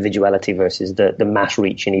individuality versus the mass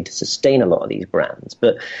reach you need to sustain a lot of these brands.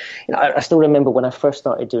 But I still remember when I first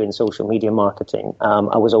started doing social media marketing,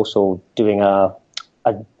 I was also doing a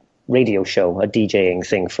radio show, a DJing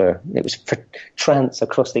thing for trance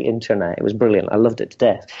across the internet. It was brilliant. I loved it to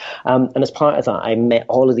death. And as part of that, I met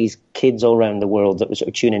all of these kids all around the world that would sort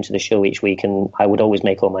of tune into the show each week, and I would always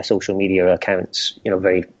make all my social media accounts,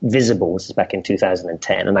 very visible. This is back in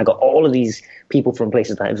 2010. And I got all of these people from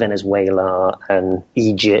places like Venezuela and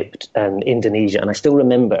Egypt and Indonesia. And I still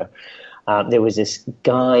remember there was this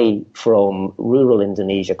guy from rural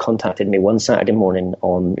Indonesia contacted me one Saturday morning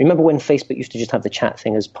remember when Facebook used to just have the chat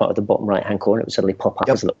thing as part of the bottom right-hand corner? It would suddenly pop up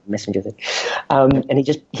as a little messenger thing. And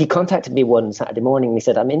he contacted me one Saturday morning and he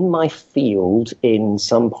said, I'm in my field in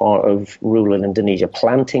some part of rural Indonesia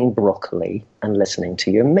planting broccoli and listening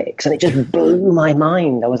to your mix. And it just blew my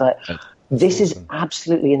mind. I was like, this is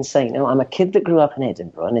absolutely insane. I'm a kid that grew up in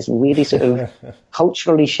Edinburgh and this really sort of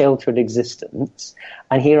culturally sheltered existence.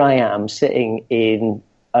 And here I am sitting in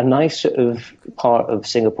a nice sort of part of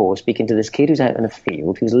Singapore speaking to this kid who's out in a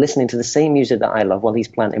field, who's listening to the same music that I love while he's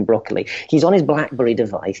planting broccoli. He's on his BlackBerry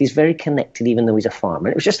device. He's very connected even though he's a farmer.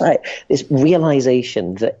 And it was just like this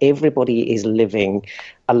realization that everybody is living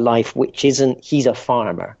a life which isn't, he's a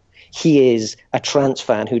farmer. He is a trance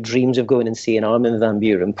fan who dreams of going and seeing Armin van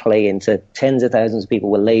Buuren play into tens of thousands of people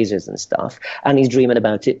with lasers and stuff. And he's dreaming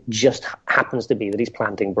about it. Just happens to be that he's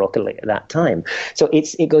planting broccoli at that time. So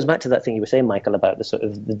it goes back to that thing you were saying, Michael, about the sort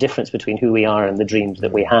of the difference between who we are and the dreams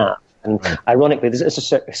that we have. And ironically, there's a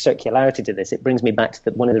circularity to this. It brings me back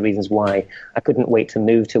to one of the reasons why I couldn't wait to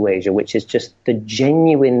move to Asia, which is just the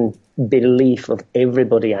genuine belief of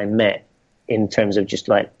everybody I met in terms of just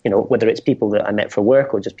like, whether it's people that I met for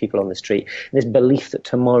work or just people on the street, this belief that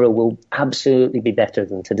tomorrow will absolutely be better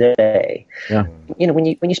than today. Yeah. When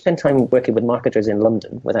you spend time working with marketers in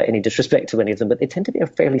London, without any disrespect to any of them, but they tend to be a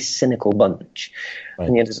fairly cynical bunch. Right.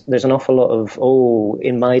 And there's an awful lot of,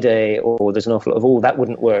 in my day, or there's an awful lot of, that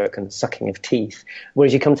wouldn't work, and sucking of teeth.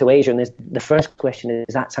 Whereas you come to Asia and the first question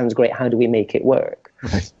is, that sounds great, how do we make it work?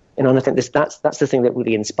 Right. And I think that's the thing that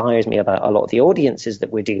really inspires me about a lot of the audiences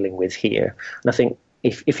that we're dealing with here. And I think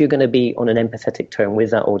if you're going to be on an empathetic term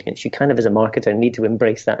with that audience, you kind of, as a marketer, need to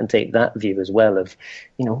embrace that and take that view as well of,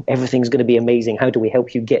 everything's going to be amazing. How do we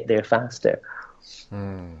help you get there faster?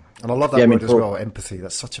 And I love that word as well, empathy.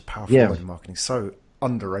 That's such a powerful word in marketing. So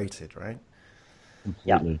underrated, right?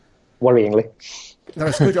 Completely. Yeah, worryingly. No,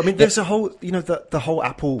 it's good. I mean, there's a whole, the whole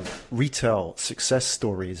Apple retail success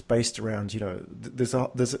story is based around, there's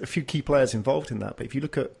a few key players involved in that. But if you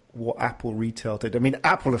look at what Apple retail did, I mean,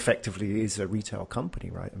 Apple effectively is a retail company,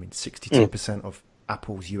 right? I mean, 62% of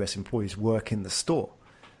Apple's US employees work in the store.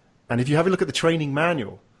 And if you have a look at the training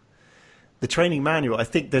manual, I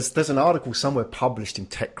think there's an article somewhere published in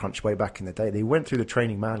TechCrunch way back in the day. They went through the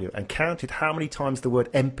training manual and counted how many times the word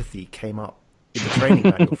empathy came up in the training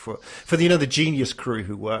manual for the genius crew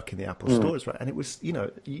who work in the Apple stores, right? And it was,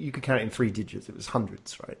 you could count it in 3 digits. It was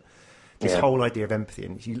hundreds, right? This whole idea of empathy.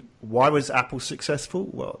 And why was Apple successful?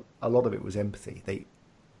 Well, a lot of it was empathy. They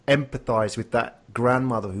empathized with that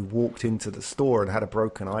grandmother who walked into the store and had a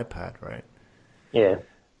broken iPad, right? Yeah.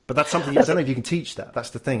 But that's something, I don't know if you can teach that.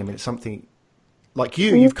 That's the thing. I mean, it's something like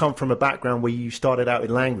you've come from a background where you started out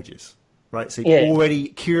in languages, right? So you're already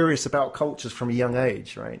curious about cultures from a young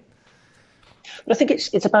age, right? I think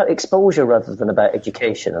it's about exposure rather than about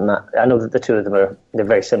education, and that I know that the two of them they're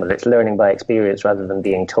very similar. It's learning by experience rather than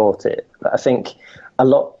being taught it. But I think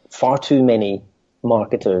far too many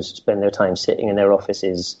marketers spend their time sitting in their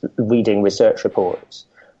offices reading research reports,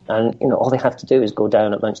 and all they have to do is go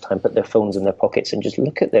down at lunchtime, put their phones in their pockets, and just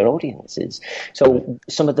look at their audiences. So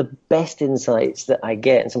some of the best insights that I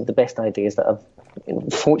get and some of the best ideas that I've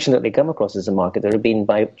fortunately come across as a marketer have been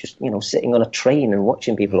by just sitting on a train and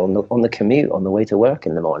watching people on the commute on the way to work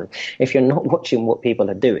in the morning. If you're not watching what people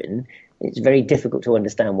are doing, it's very difficult to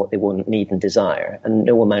understand what they want, need and desire, and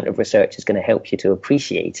no amount of research is going to help you to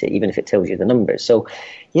appreciate it, even if it tells you the numbers. So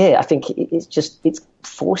I think it's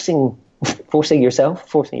forcing yourself,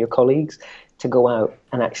 forcing your colleagues to go out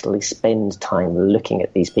and actually spend time looking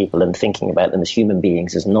at these people and thinking about them as human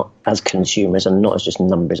beings, as not as consumers and not as just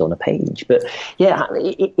numbers on a page. But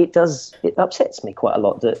it upsets me quite a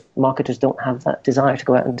lot that marketers don't have that desire to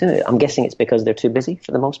go out and do it. I'm guessing it's because they're too busy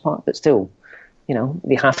for the most part, but still,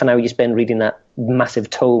 the half an hour you spend reading that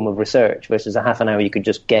massive tome of research versus a half an hour you could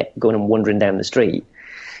just get going and wandering down the street.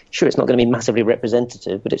 Sure, it's not going to be massively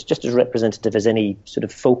representative, but it's just as representative as any sort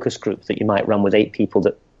of focus group that you might run with 8 people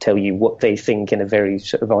that tell you what they think in a very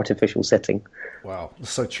sort of artificial setting. Wow,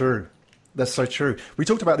 that's so true. That's so true. We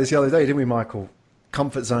talked about this the other day, didn't we, Michael?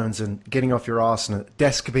 Comfort zones and getting off your arse and a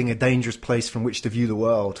desk being a dangerous place from which to view the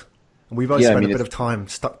world. And we've both spent a bit of time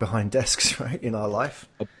stuck behind desks, right, in our life.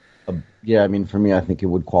 Yeah, I mean, for me, I think it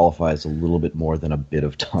would qualify as a little bit more than a bit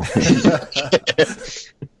of time.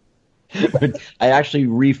 I actually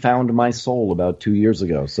refound my soul about 2 years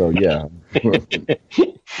ago, so yeah.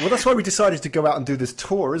 Well, that's why we decided to go out and do this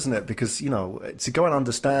tour, isn't it? Because, to go and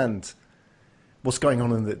understand what's going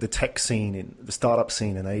on in the tech scene, in the startup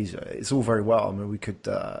scene in Asia, it's all very well. I mean, we could,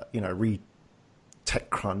 read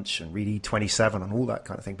TechCrunch and read E27 and all that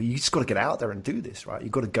kind of thing, but you just got to get out there and do this, right?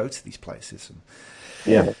 You've got to go to these places.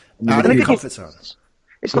 And, out of your comfort zone.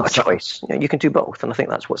 It's not a choice. You can do both. And I think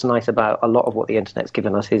that's what's nice about a lot of what the internet's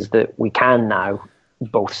given us is that we can now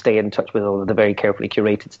both stay in touch with all of the very carefully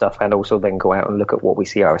curated stuff and also then go out and look at what we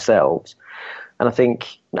see ourselves. And I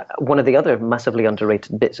think one of the other massively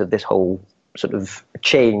underrated bits of this whole sort of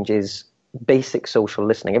change is basic social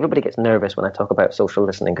listening. Everybody gets nervous when I talk about social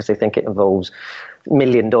listening because they think it involves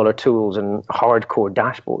million-dollar tools and hardcore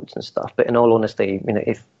dashboards and stuff. But in all honesty,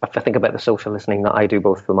 if I think about the social listening that I do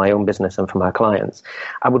both for my own business and for my clients,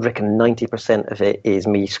 I would reckon 90% of it is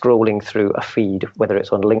me scrolling through a feed, whether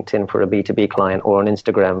it's on LinkedIn for a B2B client or on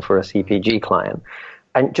Instagram for a CPG client,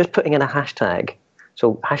 and just putting in a hashtag.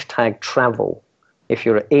 So hashtag travel. If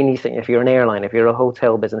you're anything, if you're an airline, if you're a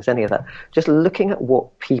hotel business, any of that, just looking at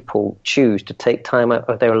what people choose to take time out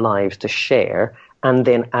of their lives to share and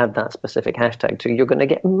then add that specific hashtag to, you're going to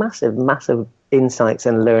get massive, massive insights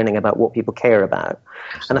and learning about what people care about.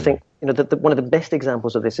 Absolutely. And I think one of the best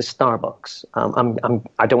examples of this is Starbucks.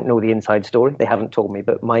 I don't know the inside story; they haven't told me,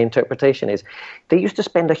 but my interpretation is they used to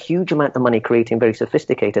spend a huge amount of money creating very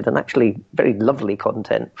sophisticated and actually very lovely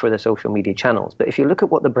content for their social media channels. But if you look at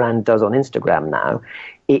what the brand does on Instagram now,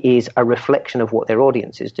 it is a reflection of what their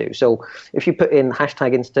audiences do. So if you put in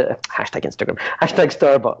hashtag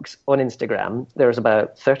Starbucks on Instagram, there's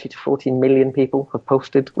about 30 to 40 million people have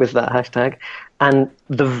posted with that hashtag. And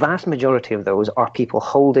the vast majority of those are people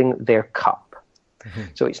holding their cup. Mm-hmm.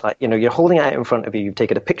 So it's like, you're holding it out in front of you. You've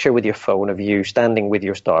taken a picture with your phone of you standing with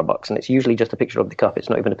your Starbucks. And it's usually just a picture of the cup. It's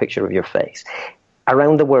not even a picture of your face.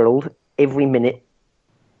 Around the world, every minute,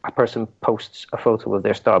 a person posts a photo of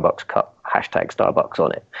their Starbucks cup, hashtag Starbucks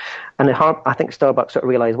on it. And I think Starbucks sort of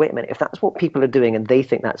realized, wait a minute, if that's what people are doing and they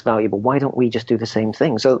think that's valuable, why don't we just do the same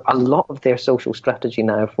thing? So a lot of their social strategy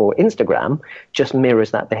now for Instagram just mirrors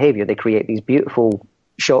that behavior. They create these beautiful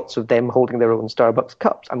shots of them holding their own Starbucks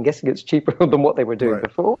cups. I'm guessing it's cheaper than what they were doing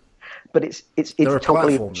before. But it's they're a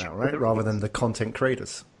totally platform now, right? Rather than the content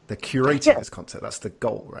creators. They're curating this content. That's the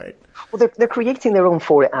goal, right? Well, they're creating their own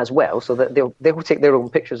for it as well, so that they'll take their own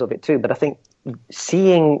pictures of it too. But I think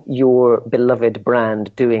seeing your beloved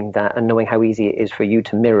brand doing that and knowing how easy it is for you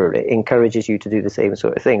to mirror it encourages you to do the same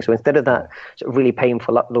sort of thing. So instead of that sort of really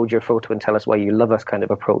painful upload your photo and tell us why you love us kind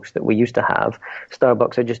of approach that we used to have,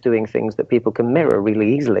 Starbucks are just doing things that people can mirror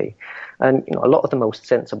really easily. And a lot of the most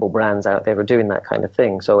sensible brands out there are doing that kind of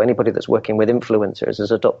thing. So anybody that's working with influencers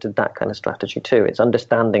has adopted that kind of strategy too. It's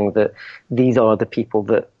understanding that these are the people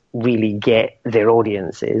that really get their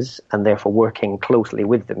audiences, and therefore working closely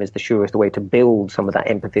with them is the surest way to build some of that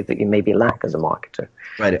empathy that you maybe lack as a marketer.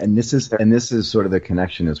 Right, and this is sort of the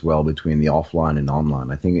connection as well between the offline and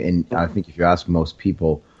online. I think if you ask most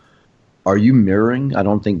people, are you mirroring? I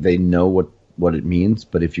don't think they know what it means,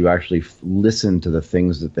 but if you actually listen to the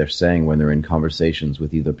things that they're saying when they're in conversations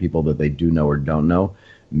with either people that they do know or don't know,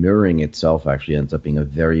 mirroring itself actually ends up being a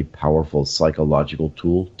very powerful psychological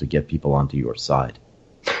tool to get people onto your side.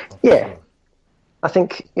 Yeah. I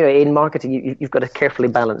think, in marketing, you've got to carefully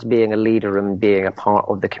balance being a leader and being a part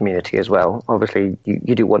of the community as well. Obviously,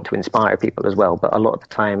 you do want to inspire people as well, but a lot of the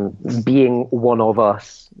time, being one of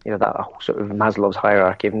us, that sort of Maslow's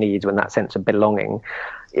hierarchy of needs, when that sense of belonging,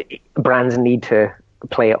 brands need to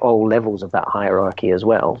play at all levels of that hierarchy as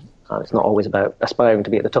well. It's not always about aspiring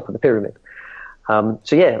to be at the top of the pyramid. And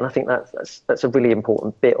I think that's a really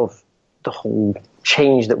important bit of the whole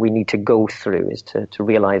change that we need to go through, is to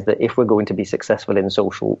realize that if we're going to be successful in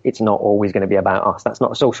social, it's not always going to be about us. That's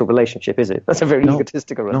not a social relationship, is it? That's a very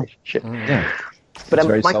egotistical relationship. Yeah. But it's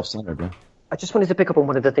very self-centered, yeah. I just wanted to pick up on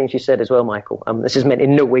one of the things you said as well, Michael. This is meant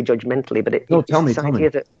in no way judgmentally, but tell me.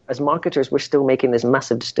 That as marketers, we're still making this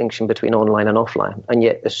massive distinction between online and offline. And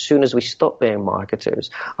yet, as soon as we stop being marketers,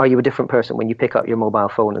 are you a different person when you pick up your mobile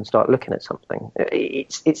phone and start looking at something?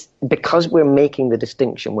 It's because we're making the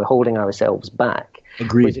distinction, we're holding ourselves back.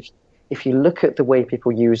 Agreed. If you look at the way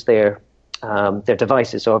people use their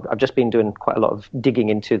devices. So I've just been doing quite a lot of digging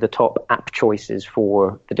into the top app choices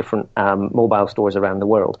for the different mobile stores around the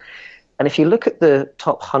world. And if you look at the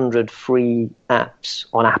top 100 free apps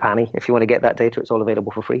on App Annie, if you want to get that data, it's all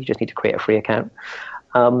available for free. You just need to create a free account.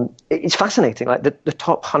 It's fascinating. Like the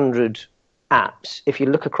top 100 apps, if you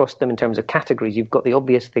look across them in terms of categories, you've got the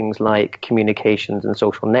obvious things like communications and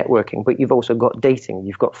social networking, but you've also got dating,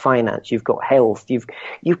 you've got finance, you've got health,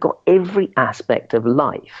 you've got every aspect of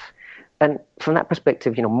life. And from that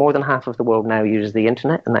perspective, more than half of the world now uses the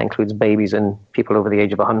internet, and that includes babies and people over the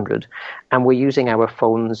age of 100. And we're using our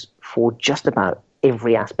phones for just about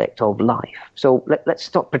every aspect of life. So let's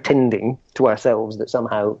stop pretending to ourselves that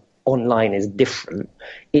somehow online is different.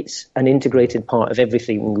 It's an integrated part of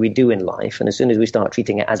everything we do in life. And as soon as we start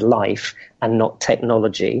treating it as life and not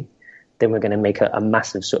technology, then we're going to make a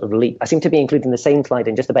massive sort of leap. I seem to be including the same slide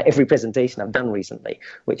in just about every presentation I've done recently,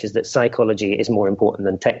 which is that psychology is more important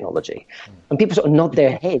than technology. And people sort of nod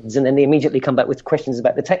their heads, and then they immediately come back with questions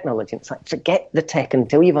about the technology. And it's like, forget the tech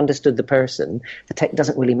until you've understood the person. The tech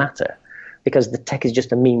doesn't really matter, because the tech is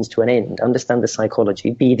just a means to an end. Understand the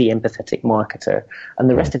psychology, be the empathetic marketer,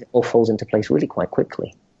 and the rest of it all falls into place really quite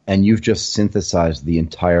quickly. And you've just synthesized the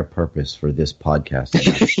entire purpose for this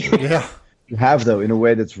podcast. Yeah. You have, though, in a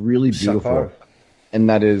way that's really beautiful, and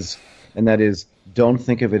that is, don't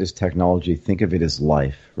think of it as technology, think of it as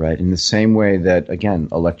life, right? In the same way that, again,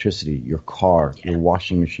 electricity, your car, your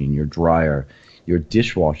washing machine, your dryer, your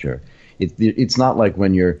dishwasher, it's not like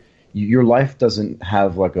when your life doesn't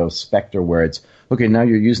have like a specter where it's, okay, now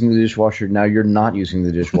you're using the dishwasher, now you're not using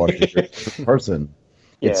the dishwasher, you're a person.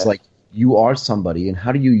 It's like you are somebody, and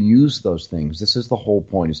how do you use those things? This is the whole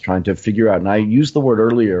point, is trying to figure out, and I used the word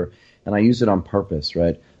earlier, and I used it on purpose,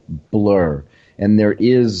 right? Blur. And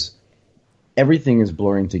everything is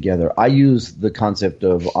blurring together. I use the concept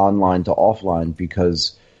of online to offline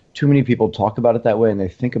because too many people talk about it that way and they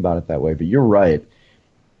think about it that way. But you're right.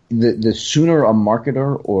 The sooner a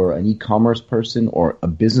marketer or an e-commerce person or a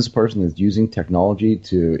business person that's using technology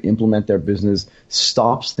to implement their business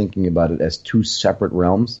stops thinking about it as two separate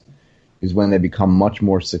realms is when they become much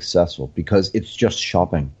more successful, because it's just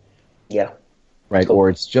shopping. Yeah. Right? Or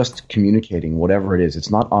it's just communicating, whatever it is.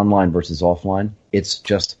 It's not online versus offline. It's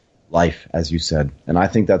just life, as you said. And I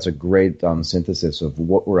think that's a great synthesis of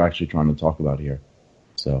what we're actually trying to talk about here.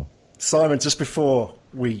 So, Simon, just before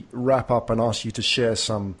we wrap up and ask you to share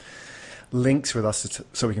some links with us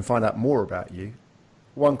so we can find out more about you,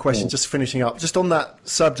 one question, just finishing up, just on that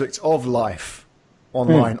subject of life,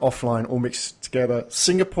 online, offline, all mixed together.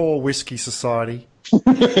 Singapore Whiskey Society.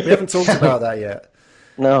 We haven't talked about that yet.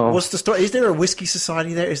 No. What's the story? Is there a whiskey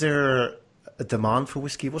society there? Is there a demand for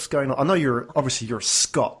whiskey? What's going on? I know you're a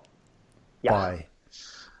Scot by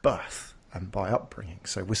birth and by upbringing,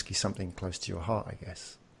 so whiskey's something close to your heart, I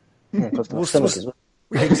guess. Yeah, close to my stomach as well.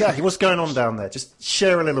 Exactly. What's going on down there? Just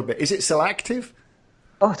share a little bit. Is it still active?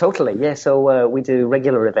 Oh, totally. Yeah. So we do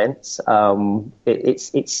regular events.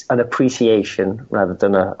 It's an appreciation rather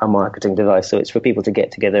than a marketing device. So it's for people to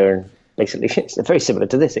get together and basically it's very similar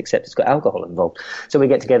to this, except it's got alcohol involved. So we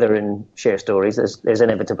get together and share stories. There's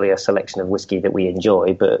inevitably a selection of whiskey that we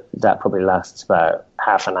enjoy, but that probably lasts about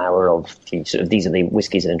half an hour of these are the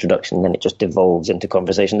whiskies in introduction, and then it just devolves into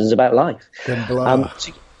conversations about life. So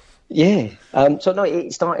no,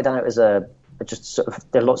 it started out as there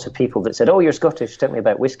are lots of people that said, "Oh, you're Scottish, tell me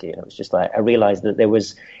about whiskey." And it was just like, I realized that there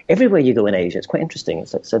was, everywhere you go in Asia, it's quite interesting.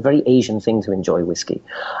 It's a very Asian thing to enjoy whiskey.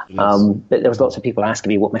 Yes. But there was lots of people asking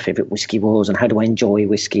me what my favorite whiskey was and how do I enjoy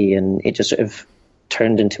whiskey. And it just sort of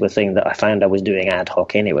turned into a thing that I found I was doing ad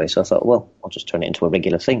hoc anyway. So I thought, well, I'll just turn it into a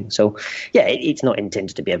regular thing. So yeah, it's not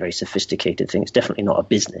intended to be a very sophisticated thing. It's definitely not a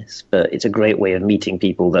business, but it's a great way of meeting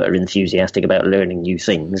people that are enthusiastic about learning new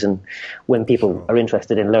things. And when people are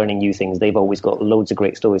interested in learning new things, they've always got loads of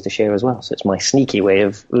great stories to share as well. So it's my sneaky way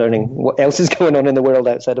of learning what else is going on in the world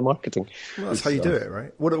outside of marketing. Well, that's how you do it,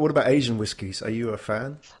 right? What about Asian whiskies? Are you a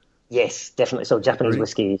fan? Yes, definitely. So Japanese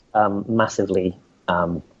whiskey, massively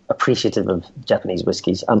appreciative of Japanese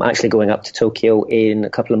whiskies. I'm actually going up to Tokyo in a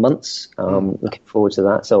couple of months. Looking forward to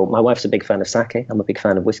that. So my wife's a big fan of sake. I'm a big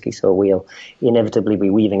fan of whiskey, so we'll inevitably be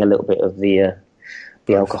weaving a little bit of the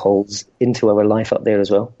alcohols into our life up there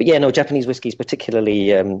as well. But yeah, no, Japanese whiskies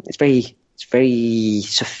particularly, it's very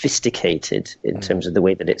sophisticated in terms of the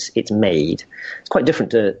way that it's made. It's quite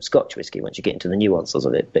different to Scotch whiskey once you get into the nuances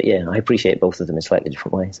of it. But yeah, I appreciate both of them in slightly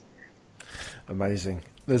different ways. Amazing.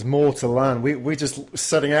 There's more to learn. We're just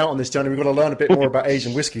setting out on this journey. We've got to learn a bit more about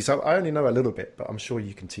Asian whiskey. So I only know a little bit, but I'm sure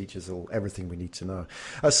you can teach us all everything we need to know.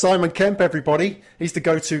 Simon Kemp, everybody. He's the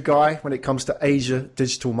go-to guy when it comes to Asia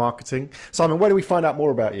digital marketing. Simon, where do we find out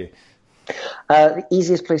more about you? The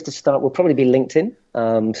easiest place to start will probably be LinkedIn.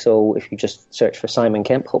 So if you just search for Simon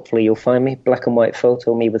Kemp, hopefully you'll find me. Black and white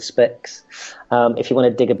photo, me with specs. If you want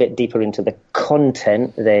to dig a bit deeper into the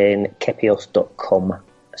content, then kepios.com.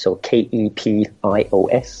 So kepios.com.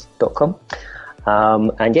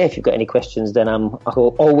 And yeah, if you've got any questions, then I'm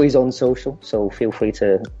always on social. So feel free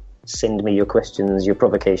to send me your questions, your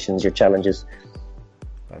provocations, your challenges.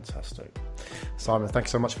 Fantastic. Simon, thanks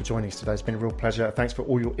so much for joining us today. It's been a real pleasure. Thanks for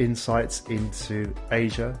all your insights into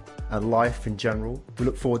Asia and life in general. We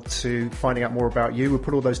look forward to finding out more about you. We'll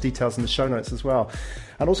put all those details in the show notes as well.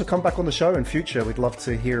 And also come back on the show in future. We'd love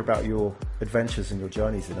to hear about your adventures and your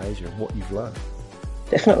journeys in Asia and what you've learned.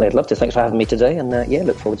 Definitely. I'd love to. Thanks for having me today. And yeah,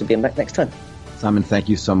 look forward to being back next time. Simon, thank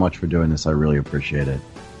you so much for doing this. I really appreciate it.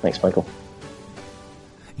 Thanks, Michael.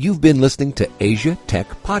 You've been listening to Asia Tech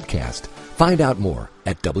Podcast. Find out more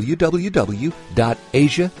at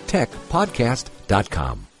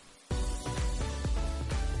www.asiatechpodcast.com.